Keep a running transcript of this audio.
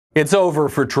It's over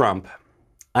for Trump.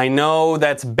 I know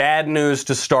that's bad news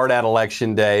to start at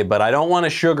Election Day, but I don't want to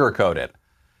sugarcoat it.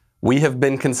 We have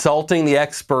been consulting the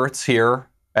experts here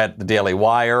at the Daily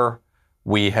Wire.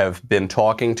 We have been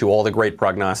talking to all the great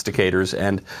prognosticators,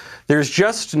 and there's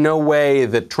just no way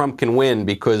that Trump can win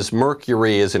because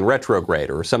Mercury is in retrograde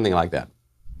or something like that.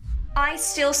 I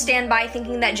still stand by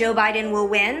thinking that Joe Biden will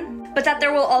win, but that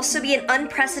there will also be an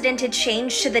unprecedented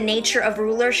change to the nature of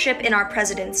rulership in our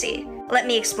presidency. Let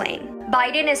me explain.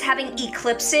 Biden is having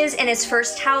eclipses in his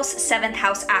first house, seventh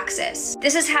house axis.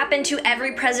 This has happened to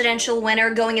every presidential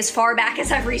winner going as far back as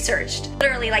I've researched.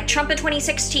 Literally, like Trump in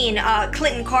 2016,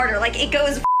 Clinton, Carter, like it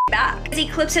goes back. These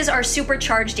eclipses are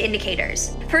supercharged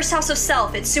indicators. First house of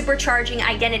self, it's supercharging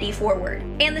identity forward.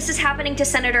 And this is happening to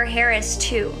Senator Harris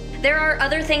too. There are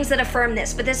other things that affirm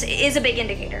this, but this is a big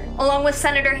indicator. Along with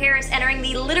Senator Harris entering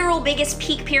the literal biggest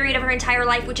peak period of her entire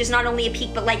life, which is not only a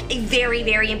peak, but like a very,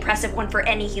 very impressive one for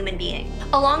any human being.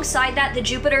 Alongside that, the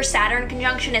Jupiter-Saturn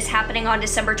conjunction is happening on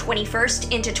December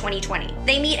 21st into 2020.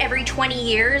 They meet every 20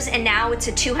 years, and now it's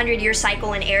a 200-year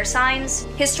cycle in air signs.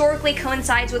 Historically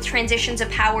coincides with transitions of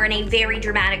power in a very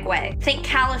dramatic way. Think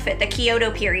Caliphate, the Kyoto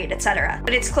period, etc.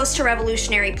 But it's close to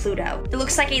revolutionary Pluto. It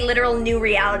looks like a literal new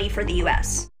reality for the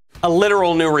US. A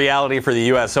literal new reality for the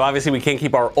U.S., so obviously we can't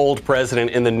keep our old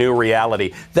president in the new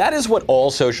reality. That is what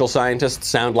all social scientists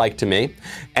sound like to me,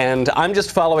 and I'm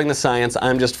just following the science,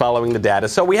 I'm just following the data.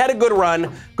 So we had a good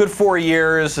run, good 4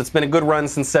 years, it's been a good run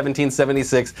since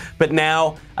 1776, but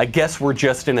now I guess we're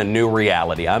just in a new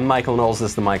reality. I'm Michael Knowles, this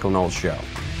is The Michael Knowles Show.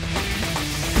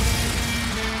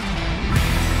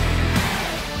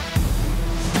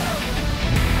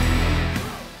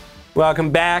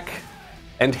 Welcome back.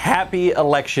 And happy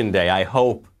Election Day. I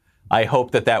hope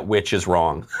that witch is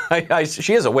wrong.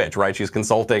 She is a witch, right? She's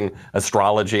consulting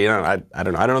astrology. I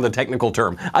don't know the technical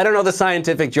term. I don't know the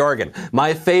scientific jargon.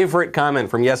 My favorite comment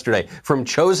from yesterday from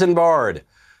Chosen Bard.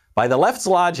 By the left's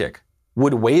logic,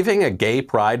 would waving a gay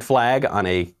pride flag on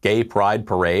a gay pride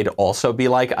parade also be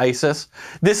like ISIS?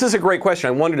 This is a great question.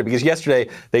 I wondered it because yesterday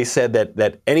they said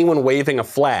that anyone waving a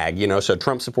flag, so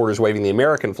Trump supporters waving the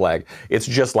American flag, it's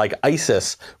just like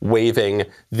ISIS waving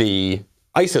the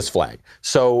ISIS flag.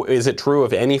 So is it true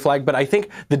of any flag? But I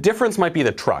think the difference might be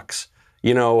the trucks.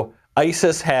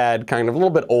 ISIS had kind of a little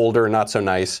bit older, not so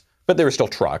nice, but they were still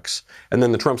trucks. And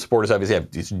then the Trump supporters obviously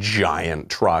have these giant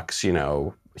trucks,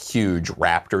 huge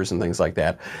Raptors and things like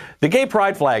that. The gay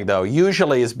pride flag, though,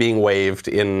 usually is being waved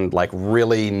in like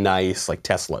really nice like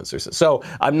Teslas or so. So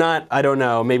I don't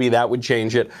know, maybe that would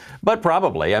change it, but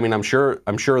probably. I mean, I'm sure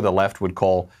the left would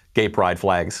call gay pride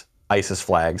flags ISIS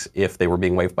flags if they were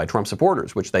being waved by Trump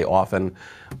supporters, which they often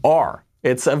are.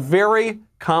 It's a very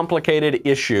complicated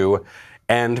issue,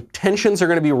 and tensions are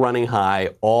going to be running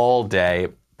high all day.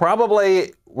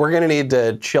 Probably we're going to need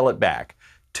to chill it back.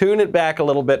 Tune it back a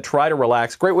little bit, try to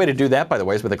relax. Great way to do that, by the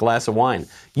way, is with a glass of wine.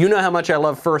 You know how much I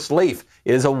love First Leaf.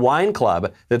 It is a wine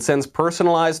club that sends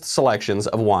personalized selections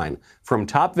of wine from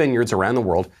top vineyards around the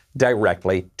world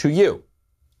directly to you.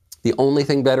 The only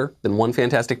thing better than one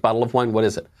fantastic bottle of wine, what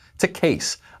is it? It's a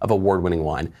case of award-winning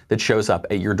wine that shows up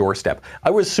at your doorstep.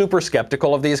 I was super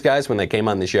skeptical of these guys when they came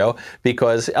on the show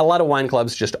because a lot of wine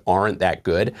clubs just aren't that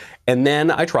good. And then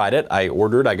I tried it. I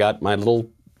got my little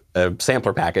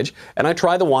sampler package, and I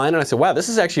tried the wine, and I said, wow, this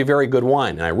is actually a very good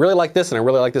wine, and I really like this, and I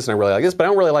really like this, and I really like this, but I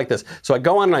don't really like this. So I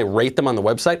go on and I rate them on the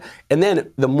website, and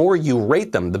then the more you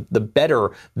rate them, the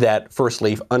better that First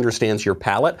Leaf understands your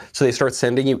palate, so they start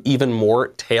sending you even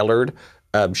more tailored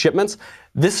shipments.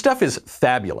 This stuff is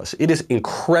fabulous. It is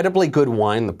incredibly good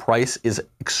wine. The price is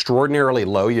extraordinarily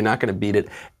low. You're not going to beat it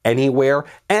anywhere.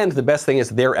 And the best thing is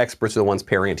their experts are the ones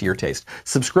pairing it to your taste.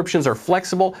 Subscriptions are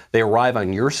flexible. They arrive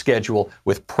on your schedule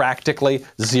with practically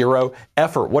zero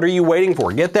effort. What are you waiting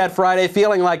for? Get that Friday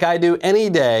feeling like I do any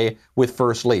day with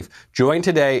First Leaf. Join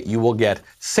today. You will get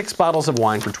 6 bottles of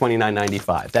wine for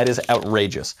 $29.95. That is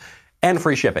outrageous. And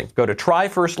free shipping. Go to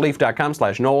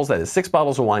tryfirstleaf.com/Knowles. That is 6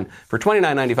 bottles of wine for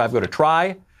 $29.95. Go to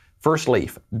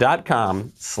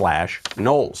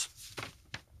tryfirstleaf.com/Knowles.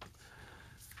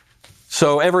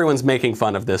 So everyone's making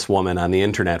fun of this woman on the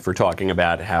internet for talking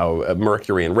about how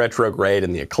Mercury in retrograde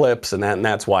and the eclipse, and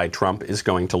that's why Trump is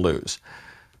going to lose.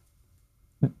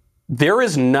 There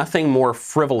is nothing more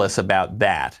frivolous about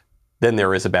that than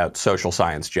there is about social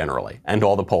science generally, and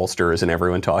all the pollsters and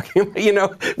everyone talking.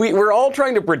 We're all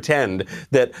trying to pretend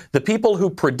that the people who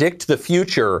predict the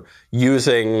future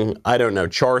using,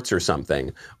 charts or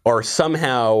something, are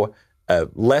somehow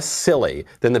less silly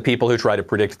than the people who try to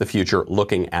predict the future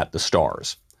looking at the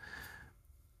stars.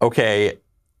 Okay,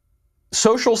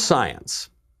 social science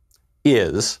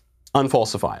is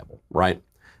unfalsifiable, right?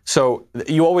 So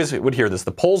you always would hear this.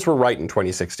 The polls were right in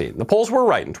 2016. The polls were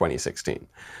right in 2016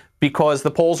 because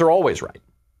the polls are always right.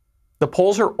 The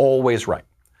polls are always right.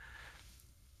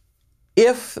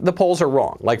 If the polls are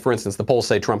wrong, like for instance, the polls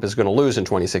say Trump is going to lose in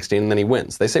 2016 and then he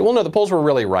wins. They say, well, no, the polls were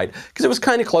really right because it was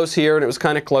kind of close here and it was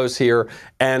kind of close here.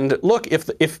 And look, if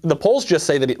the polls just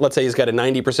say that, let's say he's got a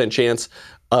 90% chance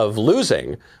of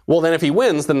losing, well, then if he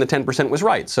wins, then the 10% was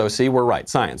right. So see, we're right.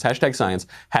 Science,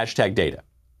 hashtag data.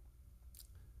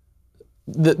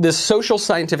 This social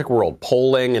scientific world,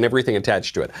 polling and everything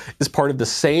attached to it, is part of the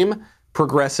same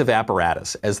progressive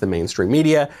apparatus as the mainstream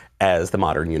media, as the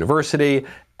modern university,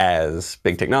 as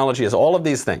big technology, as all of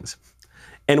these things.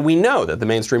 And we know that the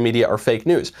mainstream media are fake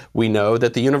news. We know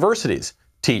that the universities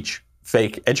teach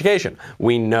fake education.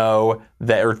 We know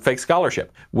that, or fake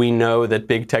scholarship. We know that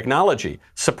big technology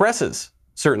suppresses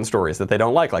certain stories that they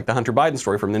don't like the Hunter Biden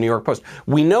story from the New York Post.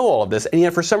 We know all of this, and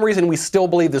yet for some reason we still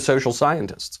believe the social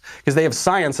scientists, because they have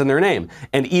science in their name.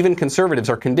 And even conservatives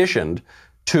are conditioned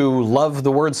to love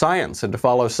the word science and to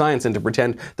follow science and to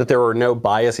pretend that there are no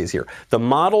biases here. The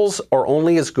models are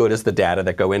only as good as the data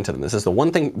that go into them. This is the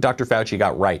one thing Dr. Fauci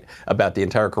got right about the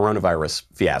entire coronavirus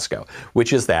fiasco,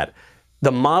 which is that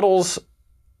the models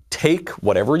take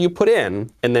whatever you put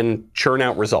in and then churn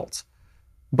out results.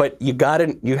 But you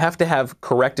have to have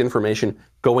correct information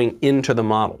going into the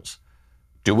models.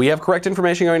 Do we have correct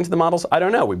information going into the models? I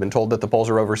don't know. We've been told that the polls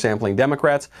are oversampling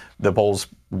Democrats. The polls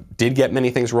did get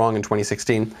many things wrong in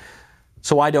 2016.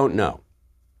 So I don't know.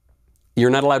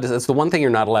 You're not allowed to, that's the one thing you're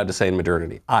not allowed to say in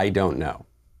modernity. I don't know.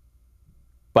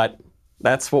 But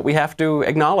that's what we have to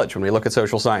acknowledge when we look at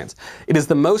social science. It is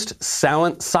the most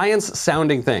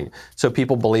science-sounding thing, so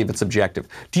people believe it's objective.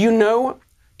 Do you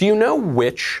know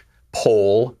which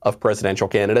poll of presidential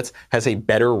candidates has a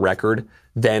better record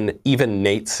than even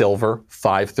Nate Silver,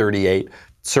 538,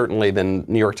 certainly than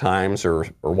New York Times or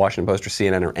Washington Post or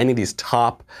CNN or any of these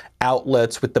top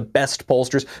outlets with the best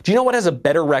pollsters? Do you know what has a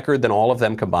better record than all of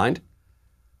them combined?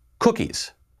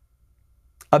 Cookies.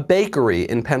 A bakery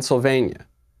in Pennsylvania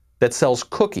that sells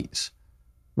cookies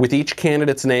with each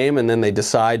candidate's name, and then they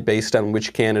decide based on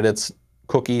which candidate's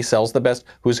cookie sells the best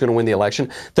who's going to win the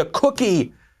election. The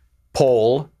cookie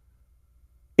poll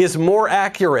is more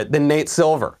accurate than Nate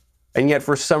Silver. And yet,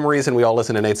 for some reason, we all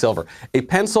listen to Nate Silver. A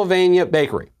Pennsylvania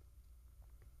bakery.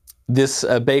 This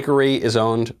bakery is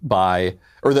owned by,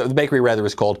 or the bakery rather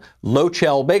is called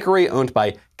Lochel Bakery, owned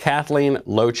by Kathleen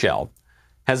Lochel,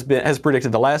 has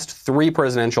predicted the last 3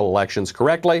 presidential elections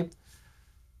correctly.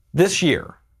 This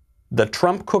year, the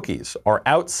Trump cookies are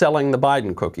outselling the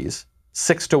Biden cookies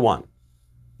 6-1.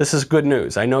 This is good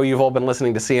news. I know you've all been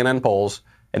listening to CNN polls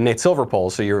and Nate Silver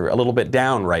polls, so you're a little bit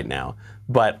down right now.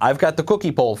 But I've got the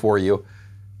cookie poll for you,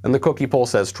 and the cookie poll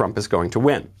says Trump is going to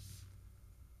win.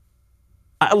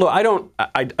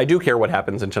 I do care what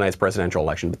happens in tonight's presidential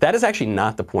election, but that is actually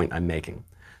not the point I'm making.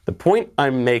 The point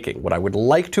I'm making, what I would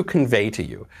like to convey to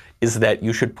you, is that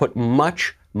you should put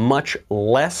much, much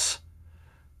less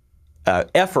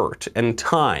effort and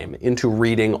time into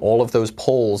reading all of those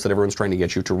polls that everyone's trying to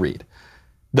get you to read.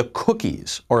 The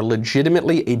cookies are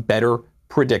legitimately a better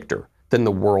predictor than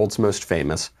the world's most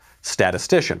famous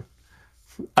statistician.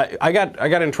 I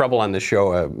got in trouble on this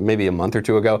show maybe a month or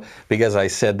 2 ago because I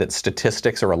said that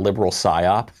statistics are a liberal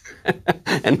psyop.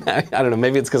 And I don't know,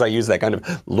 maybe it's because I use that kind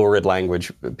of lurid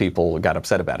language. People got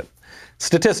upset about it.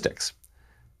 Statistics,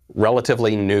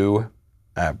 relatively new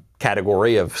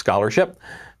category of scholarship.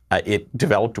 It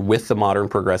developed with the modern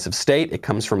progressive state. It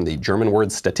comes from the German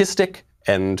word statistic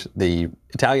and the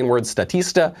Italian word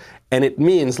statista, and it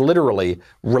means literally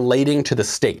relating to the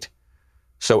state.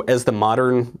 So as the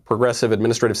modern progressive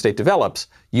administrative state develops,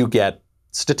 you get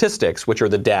statistics, which are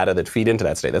the data that feed into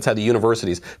that state. That's how the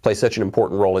universities play such an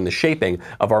important role in the shaping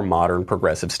of our modern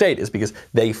progressive state, is because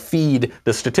they feed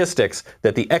the statistics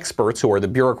that the experts, who are the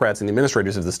bureaucrats and the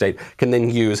administrators of the state, can then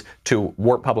use to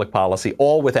warp public policy,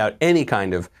 all without any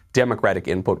kind of democratic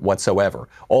input whatsoever,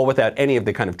 all without any of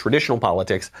the kind of traditional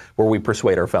politics where we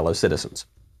persuade our fellow citizens.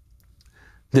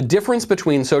 The difference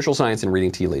between social science and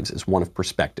reading tea leaves is one of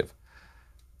perspective.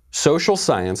 Social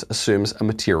science assumes a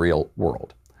material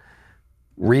world.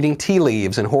 Reading tea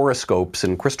leaves and horoscopes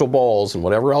and crystal balls and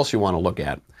whatever else you want to look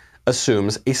at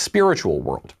assumes a spiritual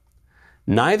world.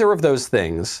 Neither of those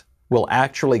things will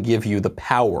actually give you the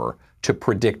power to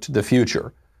predict the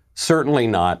future, certainly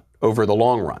not over the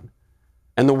long run.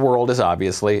 And the world is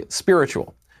obviously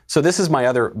spiritual. So this is my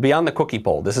other, beyond the cookie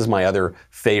poll, this is my other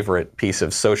favorite piece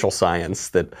of social science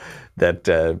that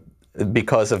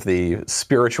because of the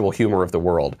spiritual humor of the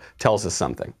world, tells us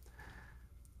something.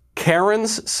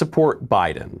 Karens support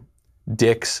Biden,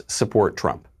 dicks support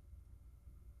Trump.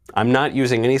 I'm not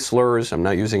using any slurs. I'm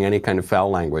not using any kind of foul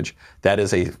language. That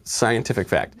is a scientific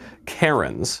fact.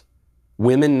 Karens,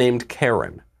 women named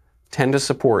Karen, tend to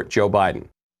support Joe Biden.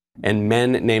 And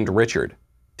men named Richard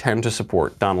tend to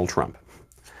support Donald Trump.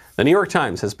 The New York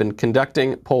Times has been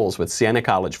conducting polls with Siena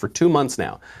College for 2 months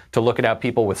now to look at how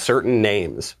people with certain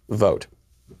names vote.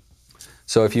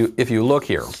 So if you look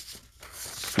here,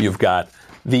 you've got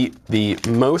the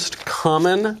most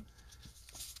common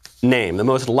name, the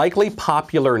most likely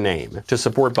popular name to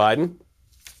support Biden,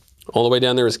 all the way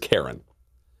down there is Karen.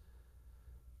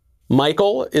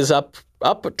 Michael is up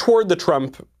toward the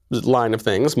Trump line of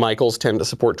things. Michaels tend to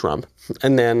support Trump.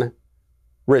 And then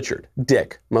Richard,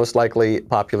 Dick, most likely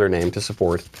popular name to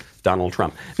support Donald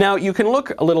Trump. Now, you can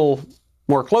look a little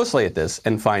more closely at this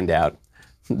and find out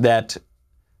that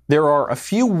there are a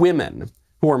few women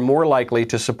who are more likely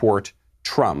to support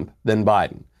Trump than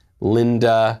Biden.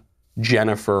 Linda,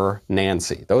 Jennifer,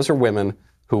 Nancy. Those are women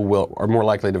who are more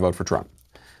likely to vote for Trump.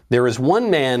 There is one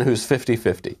man who's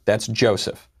 50-50. That's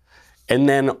Joseph. And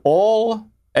then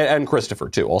and Christopher,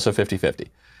 too, also 50-50.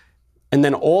 And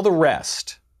then all the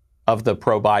rest of the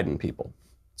pro-Biden people.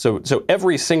 So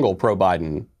every single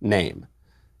pro-Biden name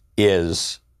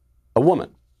is a woman,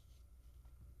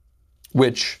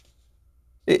 which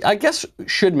I guess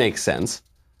should make sense.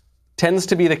 Tends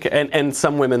to be and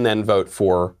some women then vote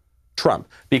for Trump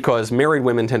because married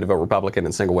women tend to vote Republican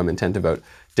and single women tend to vote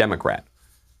Democrat.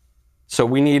 So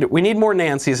we need more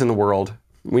Nancys in the world.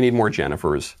 We need more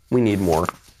Jennifers. We need more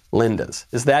Lindas.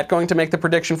 Is that going to make the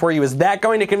prediction for you? Is that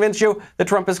going to convince you that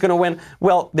Trump is going to win?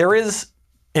 Well, there is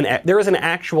an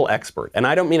actual expert, and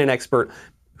I don't mean an expert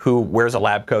who wears a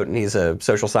lab coat and he's a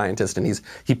social scientist and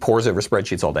he pores over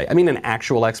spreadsheets all day. I mean an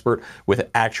actual expert with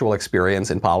actual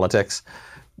experience in politics.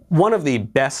 One of the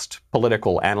best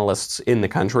political analysts in the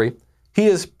country, he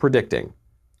is predicting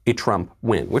a Trump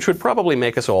win, which would probably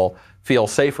make us all feel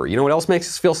safer. You know what else makes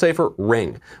us feel safer?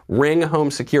 Ring home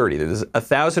security. There's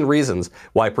 1,000 reasons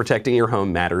why protecting your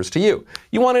home matters to you.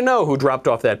 You want to know who dropped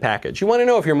off that package. You want to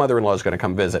know if your mother-in-law is going to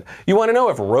come visit. You want to know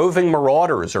if roving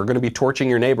marauders are going to be torching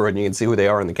your neighborhood and you can see who they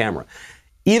are on the camera.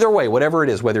 Either way, whatever it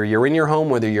is, whether you're in your home,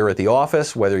 whether you're at the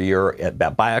office, whether you're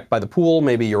by the pool,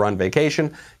 maybe you're on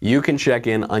vacation, you can check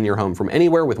in on your home from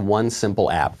anywhere with one simple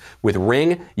app. With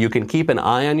Ring, you can keep an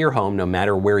eye on your home no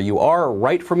matter where you are,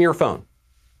 right from your phone.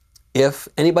 If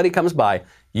anybody comes by,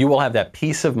 you will have that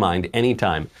peace of mind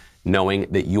anytime knowing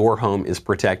that your home is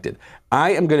protected.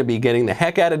 I am going to be getting the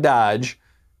heck out of Dodge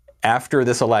after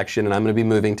this election, and I'm going to be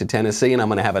moving to Tennessee, and I'm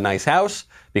going to have a nice house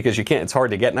because it's hard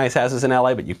to get nice houses in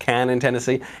LA, but you can in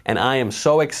Tennessee. And I am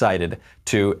so excited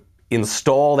to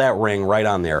install that Ring right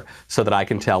on there so that I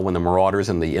can tell when the marauders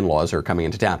and the in-laws are coming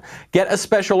into town. Get a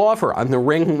special offer on the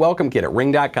Ring Welcome Kit at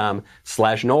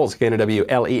ring.com/Knowles, Knowles.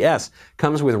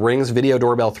 Comes with Ring's Video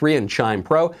Doorbell 3 and Chime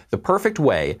Pro, the perfect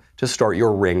way to start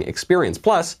your Ring experience.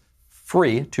 Plus,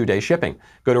 free 2-day shipping.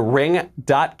 Go to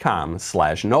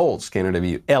ring.com/Knowles, Knowles.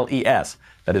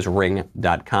 That is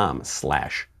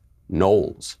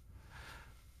ring.com/Knowles.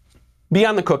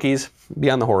 Beyond the cookies,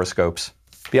 beyond the horoscopes,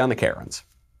 beyond the Karens,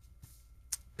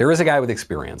 there is a guy with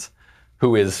experience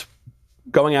who is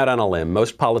going out on a limb.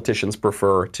 Most politicians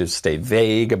prefer to stay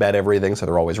vague about everything, so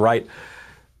they're always right.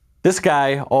 This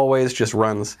guy always just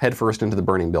runs headfirst into the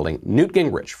burning building. Newt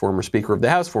Gingrich, former Speaker of the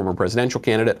House, former presidential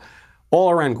candidate,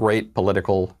 all-around great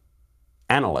political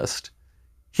analyst.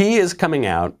 He is coming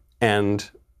out and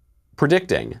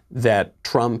predicting that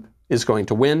Trump is going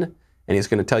to win, and he's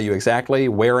going to tell you exactly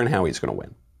where and how he's going to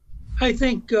win. I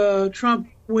think Trump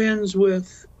wins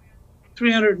with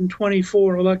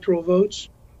 324 electoral votes.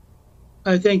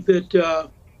 I think that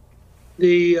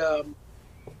the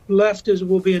left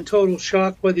will be in total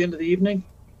shock by the end of the evening.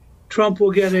 Trump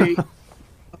will get a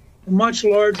much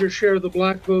larger share of the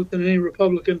black vote than any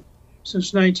Republican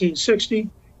since 1960.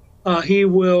 He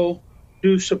will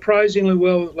do surprisingly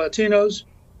well with Latinos.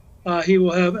 He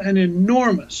will have an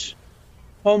enormous,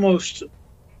 almost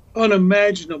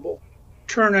unimaginable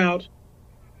turnout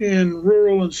in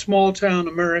rural and small town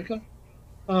America.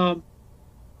 I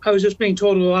was just being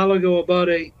told a while ago about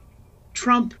a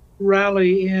Trump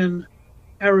rally in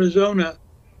Arizona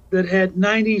that had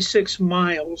 96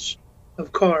 miles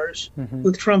of cars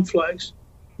with Trump flags.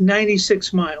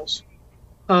 96 miles.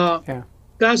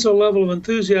 That's a level of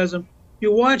enthusiasm.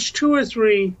 You watch 2 or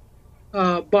 3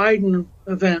 Biden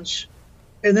events,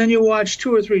 and then you watch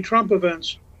 2 or 3 Trump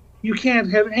events, you can't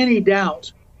have any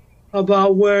doubt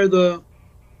about where the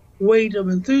weight of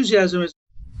enthusiasm is.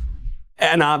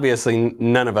 And obviously,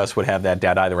 none of us would have that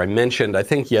doubt either. I mentioned, I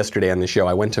think yesterday on the show,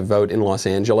 I went to vote in Los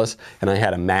Angeles, and I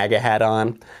had a MAGA hat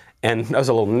on. And I was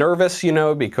a little nervous,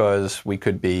 because we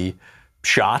could be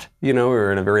shot. We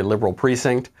were in a very liberal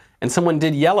precinct, and someone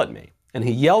did yell at me. And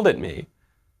he yelled at me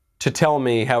to tell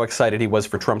me how excited he was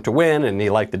for Trump to win, and he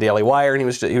liked the Daily Wire, and he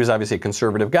was obviously a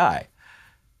conservative guy.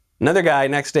 Another guy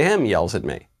next to him yells at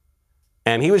me.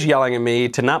 And he was yelling at me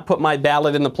to not put my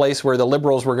ballot in the place where the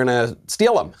liberals were going to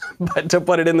steal them, but to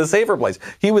put it in the safer place.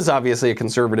 He was obviously a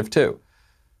conservative too.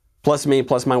 Plus me,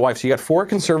 plus my wife. So you got 4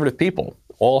 conservative people,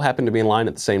 all happened to be in line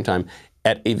at the same time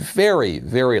at a very,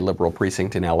 very liberal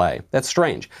precinct in LA. That's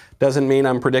strange. Doesn't mean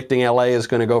I'm predicting LA is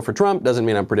going to go for Trump. Doesn't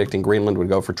mean I'm predicting Greenland would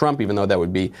go for Trump, even though that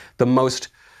would be the most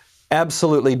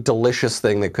absolutely delicious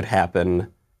thing that could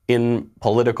happen in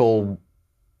political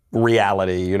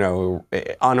reality,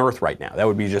 on Earth right now. That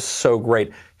would be just so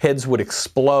great. Heads would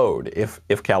explode if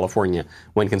California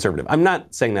went conservative. I'm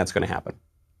not saying that's going to happen.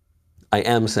 I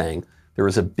am saying there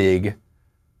is a big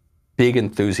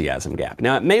enthusiasm gap.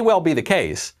 Now, it may well be the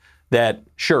case that,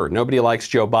 sure, nobody likes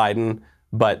Joe Biden,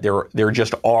 but there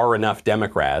just are enough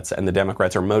Democrats, and the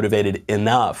Democrats are motivated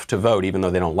enough to vote, even though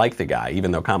they don't like the guy,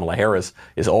 even though Kamala Harris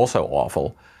is also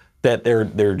awful, that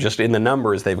they're just in the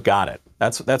numbers, they've got it.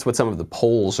 That's what some of the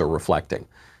polls are reflecting.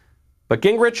 But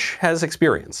Gingrich has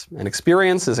experience, and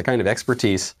experience is a kind of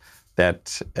expertise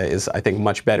that is, I think,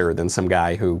 much better than some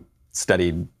guy who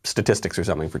studied statistics or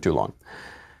something for too long.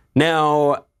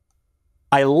 Now,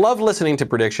 I love listening to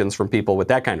predictions from people with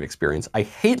that kind of experience. I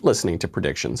hate listening to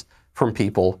predictions from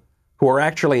people who are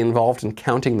actually involved in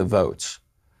counting the votes,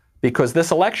 because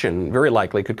this election very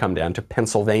likely could come down to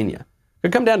Pennsylvania. It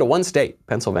could come down to one state,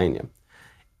 Pennsylvania.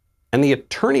 And the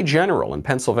Attorney General in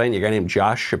Pennsylvania, a guy named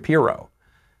Josh Shapiro,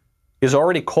 is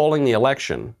already calling the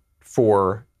election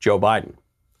for Joe Biden.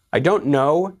 I don't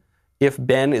know if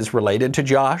Ben is related to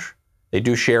Josh. They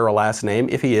do share a last name.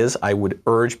 If he is, I would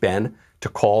urge Ben to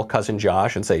call cousin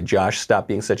Josh and say, Josh, stop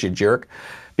being such a jerk.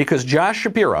 Because Josh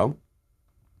Shapiro,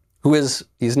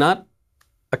 he's not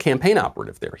a campaign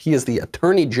operative there. He is the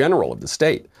Attorney General of the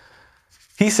state.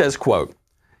 He says, quote,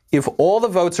 if all the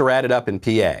votes are added up in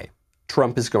PA,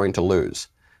 Trump is going to lose.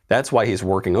 That's why he's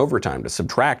working overtime to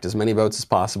subtract as many votes as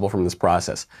possible from this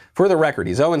process. For the record,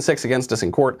 he's 0-6 against us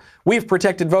in court. We've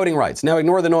protected voting rights. Now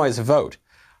ignore the noise, vote.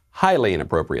 Highly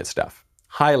inappropriate stuff.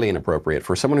 Highly inappropriate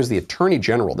for someone who's the Attorney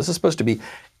General. This is supposed to be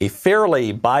a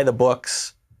fairly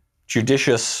by-the-books,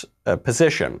 judicious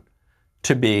position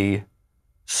to be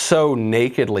so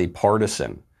nakedly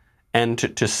partisan, and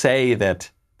to say that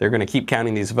they're going to keep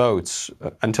counting these votes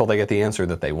until they get the answer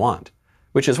that they want,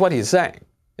 which is what he's saying,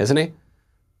 isn't he?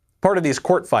 Part of these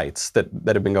court fights that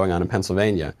have been going on in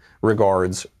Pennsylvania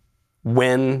regards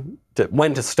when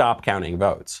to stop counting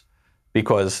votes,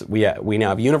 because we now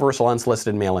have universal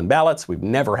unsolicited mail-in ballots. We've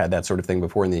never had that sort of thing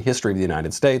before in the history of the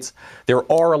United States. There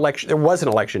was an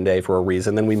election day for a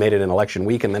reason, then we made it an election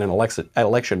week and then an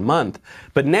election month.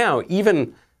 But now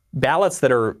even ballots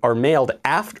that are mailed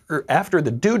after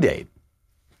the due date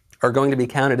are going to be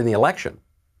counted in the election.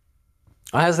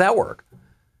 How does that work?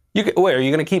 Are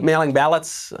you going to keep mailing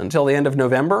ballots until the end of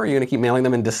November? Are you going to keep mailing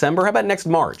them in December? How about next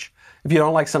March? If you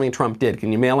don't like something Trump did,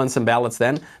 can you mail in some ballots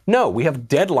then? No, we have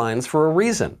deadlines for a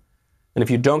reason. And if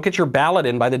you don't get your ballot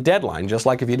in by the deadline, just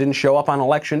like if you didn't show up on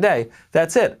election day,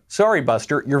 that's it. Sorry,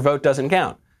 Buster, your vote doesn't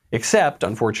count. Except,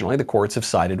 unfortunately, the courts have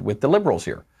sided with the liberals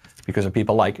here because of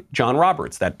people like John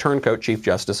Roberts, that turncoat Chief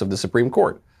Justice of the Supreme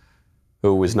Court,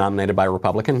 who was nominated by a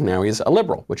Republican. Now he's a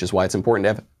liberal, which is why it's important to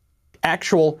have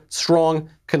actual strong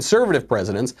conservative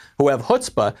presidents who have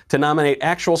chutzpah to nominate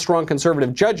actual strong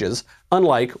conservative judges,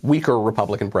 unlike weaker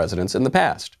Republican presidents in the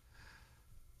past.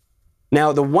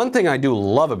 Now, the one thing I do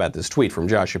love about this tweet from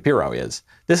Josh Shapiro is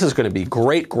this is going to be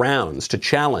great grounds to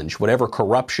challenge whatever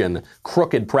corruption,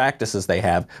 crooked practices they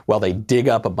have while they dig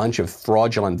up a bunch of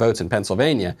fraudulent votes in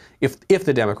Pennsylvania if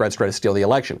the Democrats try to steal the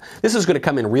election. This is going to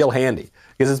come in real handy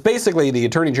because it's basically the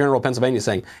Attorney General of Pennsylvania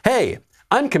saying, hey,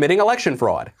 I'm committing election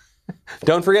fraud.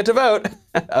 Don't forget to vote.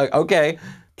 Okay,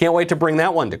 can't wait to bring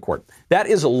that one to court. That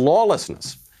is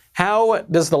lawlessness. How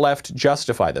does the left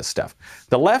justify this stuff?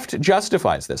 The left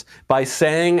justifies this by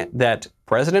saying that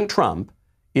President Trump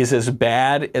is as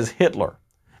bad as Hitler.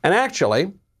 And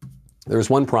actually, there's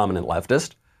one prominent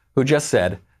leftist who just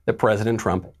said that President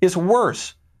Trump is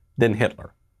worse than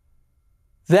Hitler.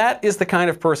 That is the kind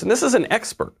of person, this is an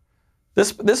expert.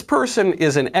 This person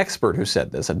is an expert who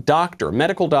said this, a doctor, a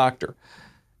medical doctor.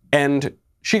 And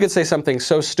she could say something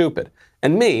so stupid.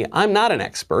 And me, I'm not an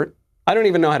expert. I don't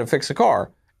even know how to fix a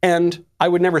car. And I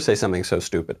would never say something so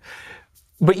stupid.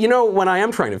 But you know, when I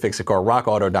am trying to fix a car,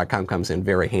 rockauto.com comes in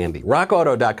very handy.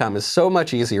 Rockauto.com is so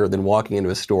much easier than walking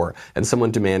into a store and someone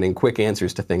demanding quick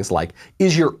answers to things like,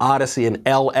 is your Odyssey an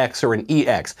LX or an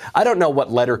EX? I don't know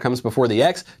what letter comes before the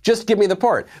X, just give me the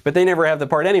part. But they never have the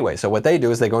part anyway. So what they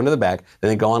do is they go into the back, then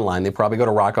they go online, they probably go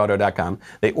to rockauto.com,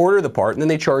 they order the part, and then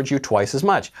they charge you twice as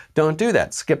much. Don't do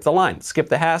that. Skip the line. Skip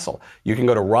the hassle. You can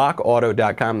go to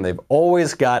rockauto.com. They've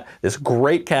always got this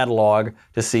great catalog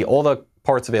to see all the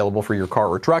parts available for your car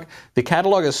or truck. The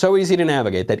catalog is so easy to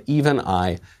navigate that even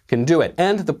I can do it.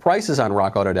 And the prices on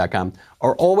rockauto.com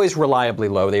are always reliably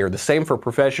low. They are the same for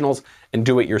professionals and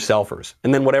do-it-yourselfers.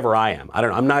 And then whatever I am.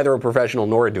 I'm neither a professional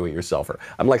nor a do-it-yourselfer.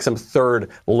 I'm like some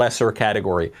third lesser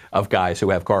category of guys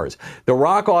who have cars. The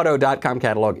rockauto.com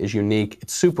catalog is unique.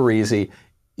 It's super easy.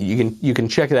 You can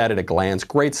check it out at a glance.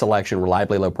 Great selection,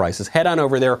 reliably low prices. Head on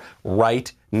over there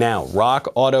right now,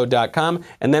 rockauto.com,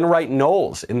 and then write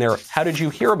Knowles in their How Did You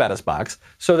Hear About Us box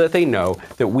so that they know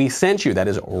that we sent you. That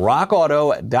is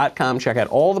rockauto.com. Check out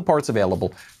all the parts available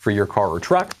for your car or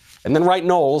truck, and then write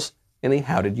Knowles in the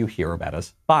How Did You Hear About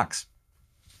Us box.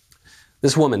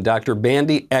 This woman, Dr.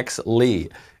 Bandy X. Lee,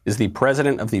 is the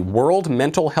president of the World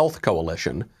Mental Health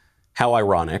Coalition. How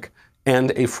ironic.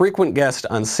 And a frequent guest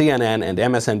on CNN and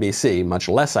MSNBC, much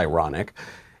less ironic.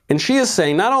 And she is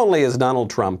saying not only is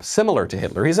Donald Trump similar to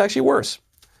Hitler, he's actually worse.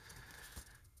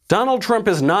 Donald Trump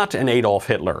is not an Adolf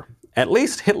Hitler. At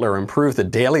least Hitler improved the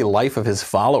daily life of his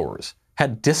followers,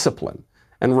 had discipline,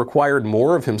 and required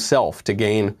more of himself to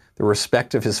gain the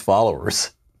respect of his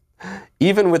followers.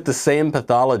 Even with the same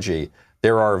pathology,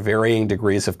 there are varying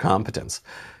degrees of competence.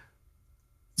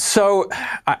 So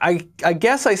I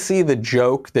guess I see the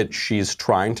joke that she's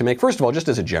trying to make. First of all, just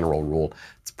as a general rule,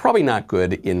 it's probably not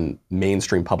good in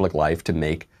mainstream public life to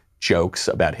make jokes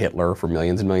about Hitler for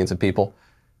millions and millions of people.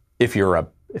 If you're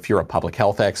a public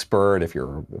health expert, if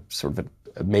you're sort of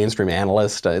a mainstream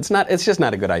analyst, it's just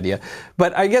not a good idea.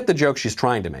 But I get the joke she's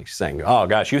trying to make. She's saying, oh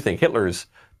gosh, you think Hitler's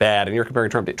bad and you're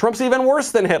comparing Trump to Trump's even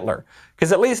worse than Hitler,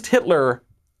 because at least Hitler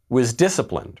was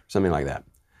disciplined, or something like that.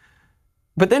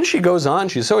 But then she goes on,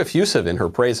 she's so effusive in her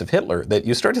praise of Hitler that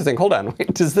you start to think, hold on,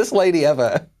 wait, does this lady have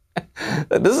a...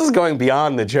 This is going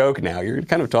beyond the joke now. You're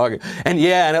kind of talking. And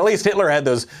yeah, and at least Hitler had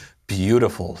those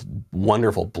beautiful,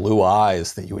 wonderful blue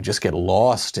eyes that you would just get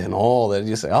lost in all that.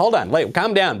 You say, hold on, wait,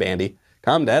 calm down, Bandy.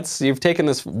 You've taken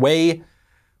this way,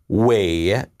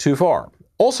 way too far.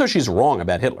 Also, she's wrong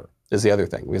about Hitler, is the other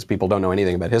thing, because people don't know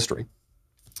anything about history.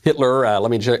 Hitler,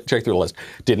 let me check through the list,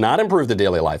 did not improve the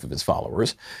daily life of his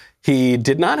followers. He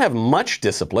did not have much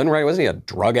discipline, right? Wasn't he a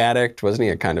drug addict? Wasn't he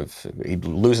he'd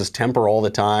lose his temper all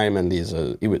the time, and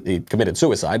he committed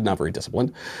suicide, not very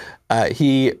disciplined.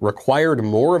 He required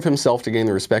more of himself to gain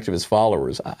the respect of his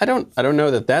followers. I don't know I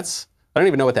don't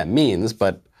even know what that means,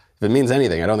 but if it means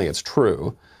anything, I don't think it's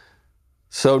true.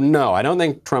 So no, I don't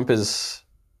think Trump is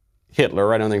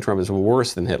Hitler. I don't think Trump is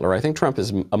worse than Hitler. I think Trump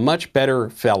is a much better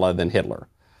fella than Hitler.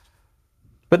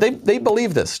 But they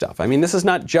believe this stuff. I mean, this is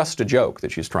not just a joke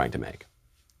that she's trying to make.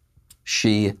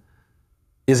 She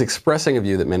is expressing a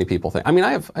view that many people think. I mean,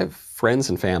 I have friends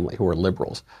and family who are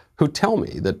liberals who tell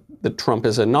me that Trump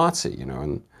is a Nazi, and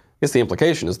I guess the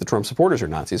implication is the Trump supporters are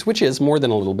Nazis, which is more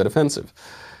than a little bit offensive.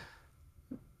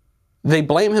 They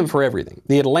blame him for everything.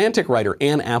 The Atlantic writer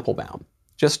Ann Applebaum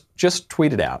just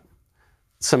tweeted out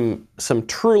some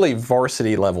truly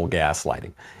varsity level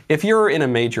gaslighting. If you're in a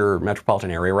major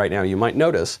metropolitan area right now, you might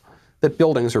notice that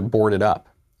buildings are boarded up.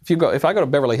 If I go to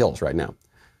Beverly Hills right now,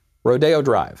 Rodeo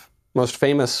Drive, most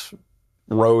famous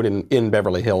road in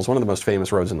Beverly Hills, one of the most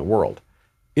famous roads in the world,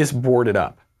 is boarded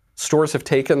up. Stores have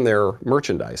taken their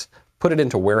merchandise, put it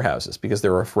into warehouses because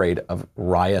they're afraid of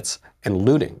riots and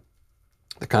looting,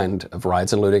 the kind of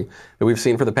riots and looting that we've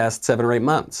seen for the past 7 or 8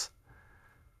 months.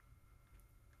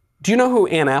 Do you know who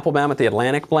Ann Applebaum at The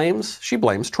Atlantic blames? She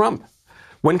blames Trump.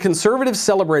 When conservatives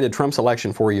celebrated Trump's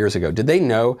election 4 years ago, did they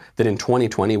know that in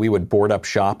 2020 we would board up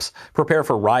shops, prepare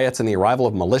for riots and the arrival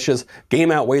of militias,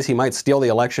 game out ways he might steal the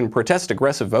election, protest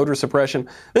aggressive voter suppression?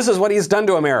 This is what he's done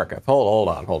to America. Hold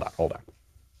on.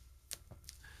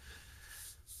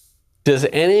 Does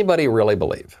anybody really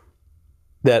believe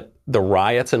that the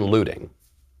riots and looting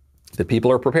that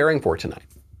people are preparing for tonight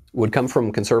would come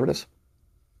from conservatives?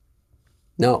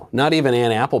 No, not even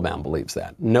Ann Applebaum believes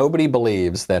that. Nobody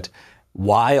believes that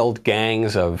wild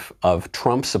gangs of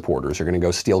Trump supporters are going to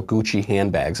go steal Gucci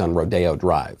handbags on Rodeo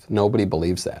Drive. Nobody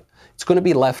believes that. It's going to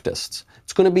be leftists.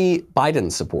 It's going to be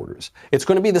Biden supporters. It's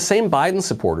going to be the same Biden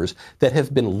supporters that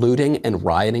have been looting and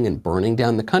rioting and burning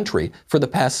down the country for the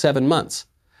past 7 months.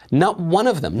 Not one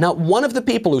of them, not one of the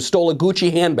people who stole a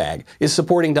Gucci handbag is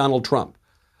supporting Donald Trump.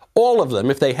 all of them,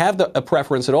 if they have a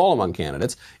preference at all among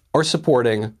candidates, are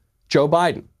supporting Joe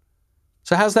Biden.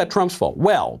 So how's that Trump's fault?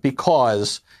 Well,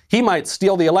 because he might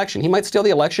steal the election. He might steal the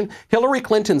election. Hillary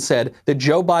Clinton said that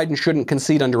Joe Biden shouldn't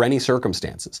concede under any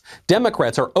circumstances.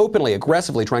 Democrats are openly,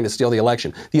 aggressively trying to steal the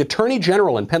election. The Attorney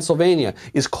General in Pennsylvania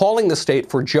is calling the state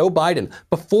for Joe Biden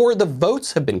before the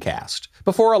votes have been cast,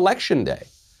 before Election Day.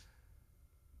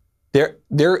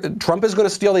 Trump is going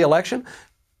to steal the election.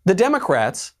 The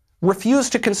Democrats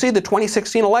refused to concede the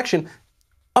 2016 election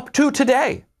up to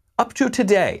today. Up to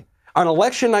today. On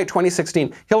election night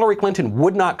 2016, Hillary Clinton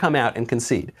would not come out and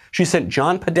concede. She sent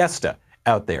John Podesta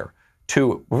out there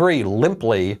to very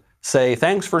limply say,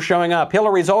 thanks for showing up.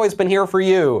 Hillary's always been here for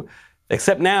you,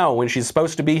 except now when she's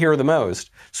supposed to be here the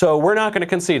most. So we're not going to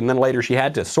concede. And then later she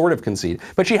had to sort of concede,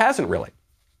 but she hasn't really.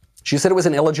 She said it was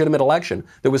an illegitimate election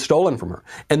that was stolen from her.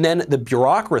 And then the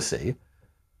bureaucracy,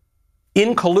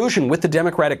 in collusion with the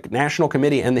Democratic National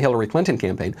Committee and the Hillary Clinton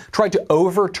campaign, tried to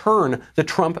overturn the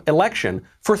Trump election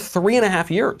for 3.5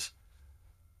 years.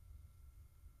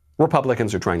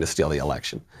 Republicans are trying to steal the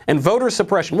election. And voter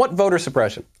suppression. What voter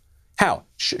suppression? How?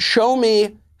 Show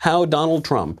me how Donald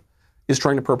Trump is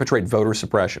trying to perpetrate voter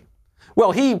suppression.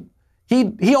 Well, he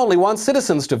only wants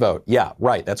citizens to vote. Yeah,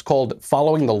 right. That's called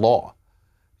following the law.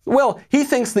 Well, he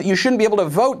thinks that you shouldn't be able to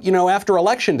vote, after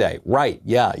Election Day. Right,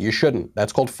 yeah, you shouldn't.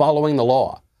 That's called following the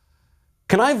law.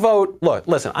 Can I vote? Look,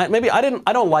 listen, I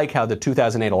don't like how the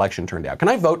 2008 election turned out. Can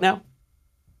I vote now?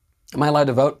 Am I allowed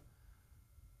to vote?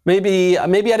 Maybe I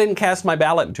didn't cast my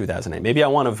ballot in 2008. Maybe I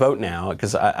want to vote now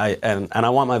because I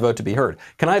want my vote to be heard.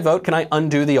 Can I vote? Can I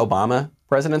undo the Obama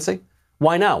presidency?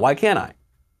 Why not? Why can't I?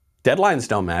 Deadlines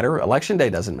don't matter. Election Day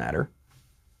doesn't matter.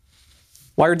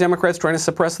 Why are Democrats trying to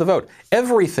suppress the vote?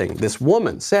 Everything this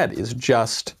woman said is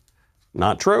just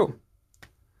not true.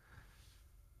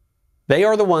 They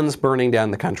are the ones burning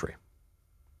down the country.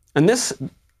 And this,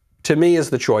 to me, is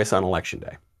the choice on Election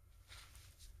Day.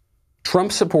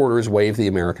 Trump supporters wave the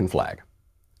American flag.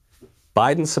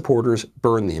 Biden supporters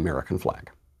burn the American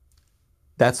flag.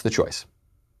 That's the choice.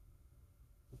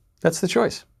 That's the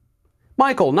choice.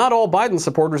 Michael, not all Biden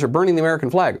supporters are burning the American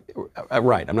flag.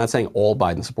 Right, I'm not saying all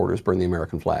Biden supporters burn the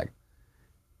American flag.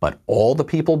 But all the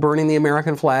people burning the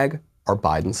American flag are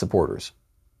Biden supporters.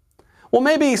 Well,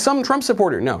 maybe some Trump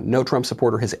supporter. No Trump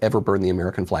supporter has ever burned the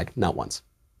American flag. Not once.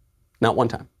 Not one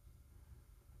time.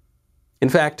 In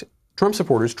fact, Trump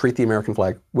supporters treat the American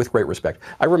flag with great respect.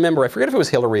 I remember, I forget if it was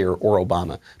Hillary or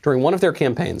Obama, during one of their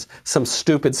campaigns, some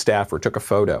stupid staffer took a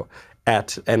photo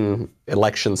at an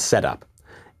election setup.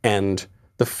 And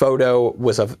the photo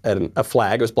was of a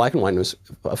flag. It was black and white. It was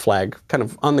a flag kind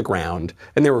of on the ground,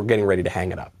 and they were getting ready to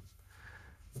hang it up.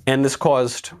 And this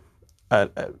caused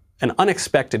an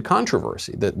unexpected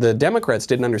controversy. The Democrats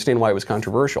didn't understand why it was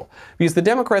controversial, because the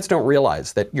Democrats don't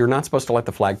realize that you're not supposed to let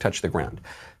the flag touch the ground.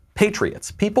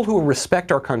 Patriots, people who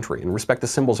respect our country and respect the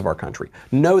symbols of our country,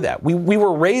 know that. We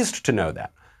were raised to know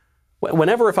that.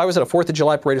 Whenever, if I was at a 4th of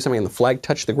July parade or something and the flag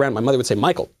touched the ground, my mother would say,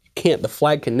 Michael, you can't. The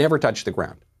flag can never touch the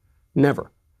ground.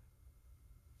 Never.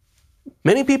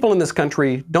 Many people in this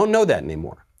country don't know that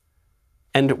anymore.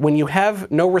 And when you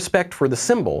have no respect for the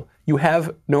symbol, you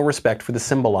have no respect for the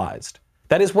symbolized.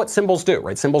 That is what symbols do,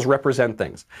 right? Symbols represent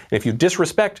things. And if you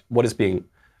disrespect what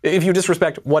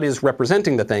is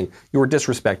representing the thing, you are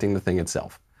disrespecting the thing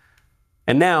itself.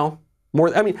 And now,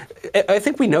 I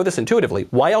think we know this intuitively.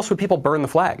 Why else would people burn the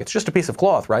flag? It's just a piece of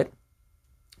cloth, right?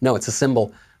 No, it's a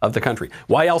symbol of the country.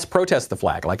 Why else protest the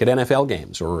flag, like at NFL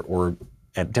games or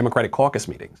at Democratic caucus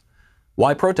meetings?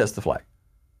 Why protest the flag?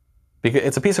 Because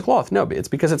it's a piece of cloth. No, it's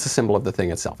because it's a symbol of the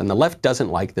thing itself. And the left doesn't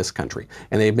like this country.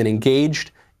 And they've been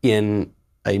engaged in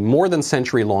a more than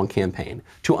century-long campaign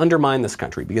to undermine this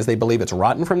country because they believe it's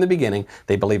rotten from the beginning.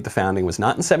 They believe the founding was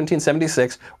not in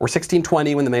 1776 or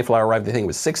 1620 when the Mayflower arrived. They think it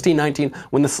was 1619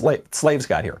 when the slaves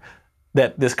got here.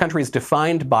 That this country is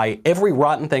defined by every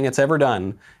rotten thing it's ever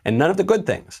done and none of the good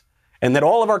things. And that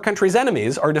all of our country's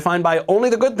enemies are defined by only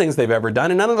the good things they've ever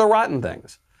done and none of the rotten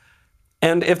things.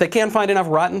 And if they can't find enough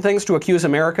rotten things to accuse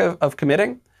America of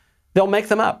committing, they'll make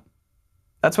them up.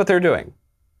 That's what they're doing.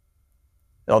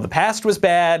 Oh, the past was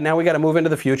bad, now we got to move into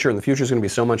the future, and the future is going to be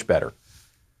so much better.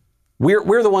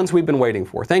 We're the ones we've been waiting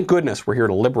for. Thank goodness we're here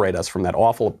to liberate us from that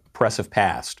awful oppressive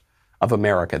past of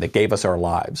America that gave us our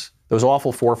lives. Those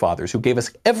awful forefathers who gave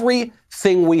us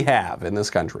everything we have in this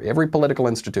country, every political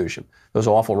institution, those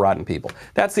awful rotten people.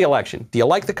 That's the election. Do you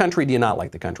like the country? Do you not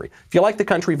like the country? If you like the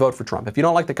country, vote for Trump. If you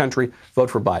don't like the country, vote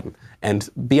for Biden. And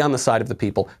be on the side of the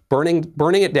people, burning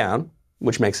it down,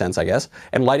 which makes sense, I guess,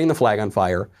 and lighting the flag on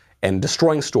fire and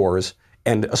destroying stores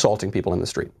and assaulting people in the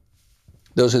street.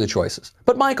 Those are the choices.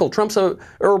 But Michael,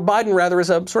 Biden rather, is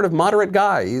a sort of moderate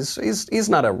guy. He's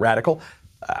not a radical.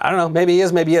 I don't know, maybe he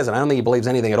is, maybe he isn't. I don't think he believes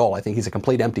anything at all. I think he's a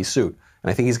complete empty suit,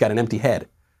 and I think he's got an empty head.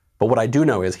 But what I do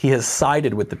know is he has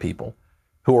sided with the people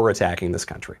who are attacking this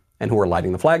country and who are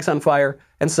lighting the flags on fire,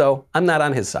 and so I'm not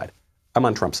on his side. I'm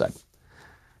on Trump's side.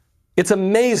 It's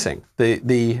amazing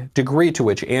the degree to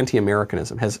which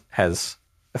anti-Americanism has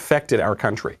affected our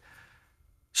country.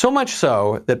 So much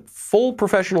so that full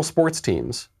professional sports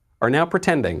teams are now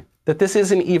pretending that this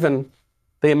isn't even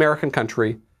the American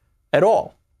country at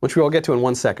all, which we will get to in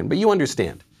 1 second. But you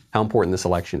understand how important this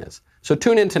election is. So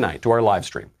tune in tonight to our live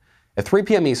stream at 3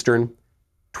 p.m. Eastern,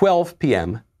 12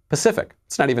 p.m. Pacific.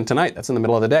 It's not even tonight. That's in the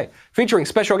middle of the day. Featuring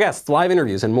special guests, live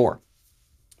interviews, and more.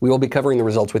 We will be covering the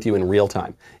results with you in real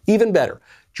time. Even better,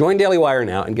 join Daily Wire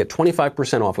now and get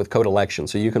 25% off with code ELECTION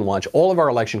so you can watch all of our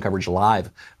election coverage live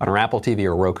on our Apple TV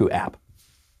or Roku app.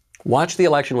 Watch the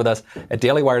election with us at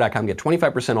dailywire.com. Get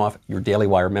 25% off your Daily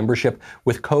Wire membership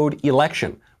with code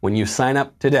ELECTION when you sign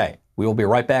up today. We will be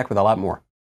right back with a lot more.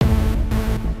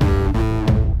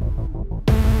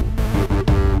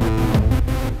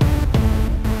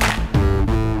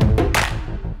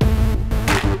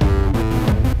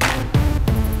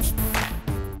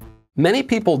 Many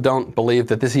people don't believe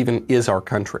that this even is our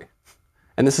country.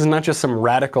 And this is not just some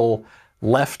radical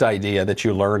left idea that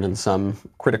you learn in some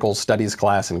critical studies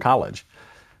class in college.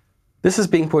 This is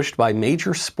being pushed by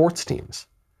major sports teams.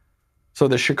 So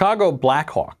the Chicago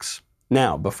Blackhawks,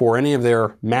 now, before any of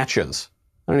their matches,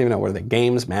 I don't even know, what are they,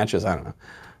 games, matches, I don't know.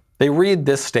 They read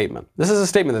this statement. This is a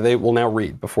statement that they will now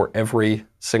read before every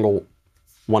single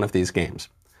one of these games.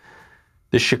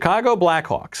 The Chicago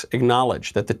Blackhawks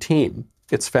acknowledge that the team,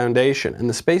 its foundation, and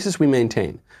the spaces we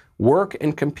maintain, work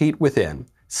and compete within,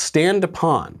 stand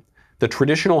upon the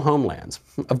traditional homelands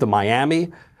of the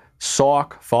Miami,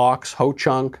 Sauk, Fox,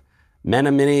 Ho-Chunk,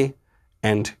 Menominee,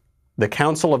 and the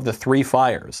Council of the Three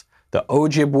Fires, the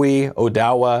Ojibwe,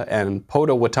 Odawa, and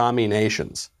Potawatomi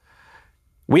nations.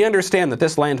 We understand that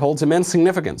this land holds immense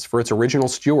significance for its original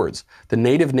stewards, the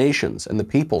native nations and the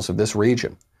peoples of this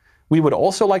region. We would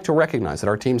also like to recognize that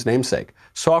our team's namesake,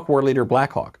 Sauk War Leader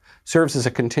Blackhawk, serves as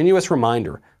a continuous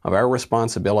reminder of our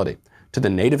responsibility to the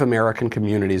Native American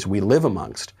communities we live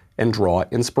amongst and draw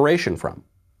inspiration from.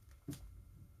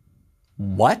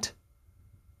 What?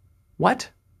 What?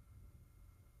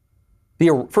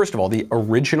 First of all, the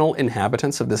original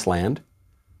inhabitants of this land?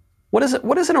 What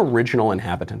is an original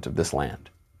inhabitant of this land?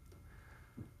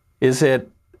 Is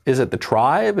it the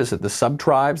tribe? Is it the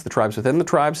sub-tribes, the tribes within the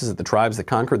tribes? Is it the tribes that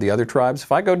conquered the other tribes?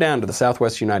 If I go down to the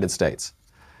Southwest United States,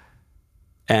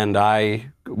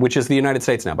 which is the United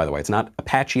States now, by the way, it's not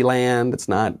Apache land, it's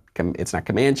not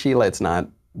Comanche, it's not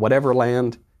whatever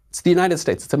land, it's the United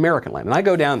States, it's American land. And I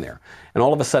go down there, and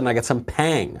all of a sudden I get some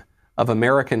pang of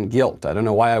American guilt. I don't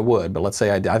know why I would, but let's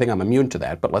say I did. I think I'm immune to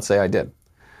that, but let's say I did.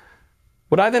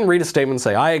 Would I then read a statement and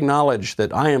say, I acknowledge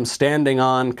that I am standing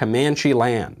on Comanche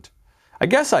land? I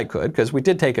guess I could, because we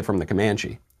did take it from the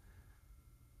Comanche.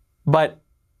 But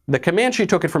the Comanche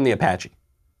took it from the Apache.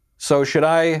 So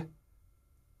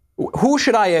who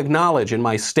should I acknowledge in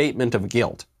my statement of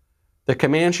guilt? The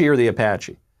Comanche or the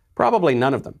Apache? Probably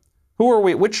none of them. Who are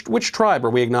we? Which tribe are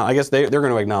we acknowledging? I guess they're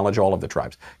going to acknowledge all of the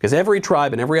tribes. Because every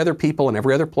tribe and every other people and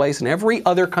every other place and every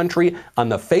other country on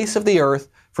the face of the earth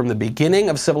from the beginning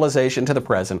of civilization to the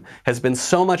present has been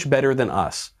so much better than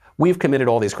us. We've committed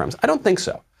all these crimes. I don't think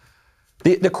so.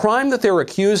 The crime that they're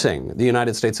accusing the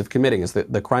United States of committing is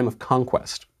the crime of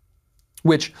conquest,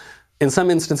 which in some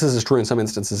instances is true, in some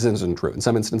instances isn't true. In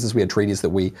some instances we had treaties that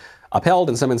we upheld,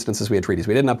 in some instances we had treaties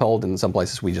we didn't uphold, and in some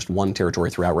places we just won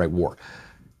territory through outright war.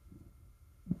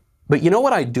 But you know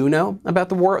what I do know about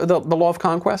the law of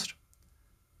conquest?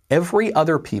 Every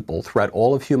other people throughout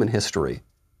all of human history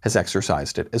has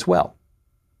exercised it as well.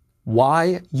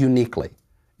 Why uniquely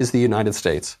is the United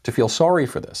States to feel sorry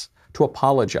for this, to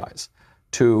apologize,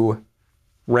 to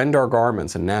rend our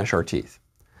garments and gnash our teeth?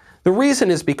 The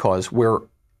reason is because we're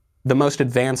the most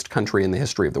advanced country in the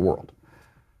history of the world.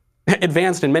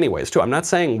 Advanced in many ways, too. I'm not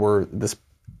saying we're this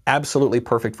absolutely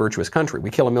perfect, virtuous country. We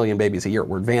kill 1 million babies a year.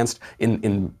 We're advanced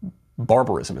in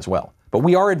barbarism as well. But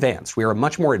we are advanced. We are a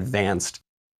much more advanced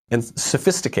and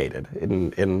sophisticated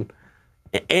in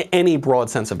any broad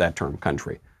sense of that term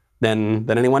country than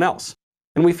anyone else.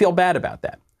 And we feel bad about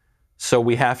that. So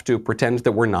we have to pretend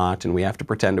that we're not, and we have to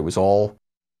pretend it was all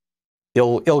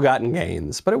ill-gotten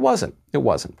gains. But it wasn't. It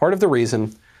wasn't. Part of the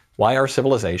reason why our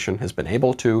civilization has been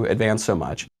able to advance so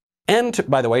much And,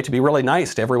 by the way, to be really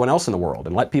nice to everyone else in the world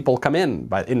and let people come in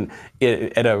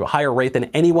at a higher rate than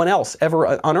anyone else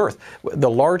ever on Earth. The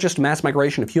largest mass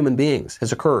migration of human beings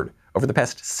has occurred over the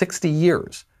past 60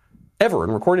 years, ever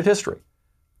in recorded history.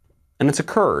 And it's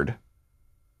occurred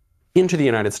into the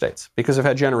United States because of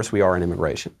how generous we are in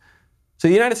immigration. So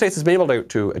the United States has been able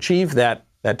to achieve that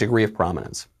degree of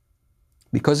prominence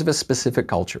because of a specific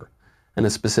culture and a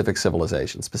specific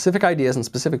civilization, specific ideas and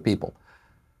specific people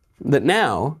that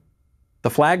now the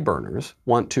flag burners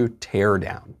want to tear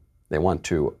down. They want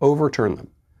to overturn them.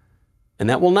 And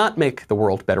that will not make the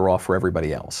world better off for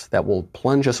everybody else. That will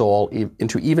plunge us all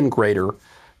into even greater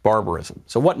barbarism.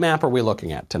 So what map are we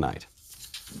looking at tonight?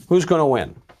 Who's going to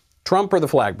win? Trump or the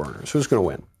flag burners? Who's going to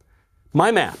win?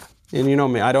 My map, and you know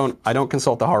me, I don't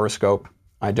consult the horoscope.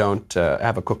 I don't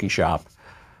have a cookie shop.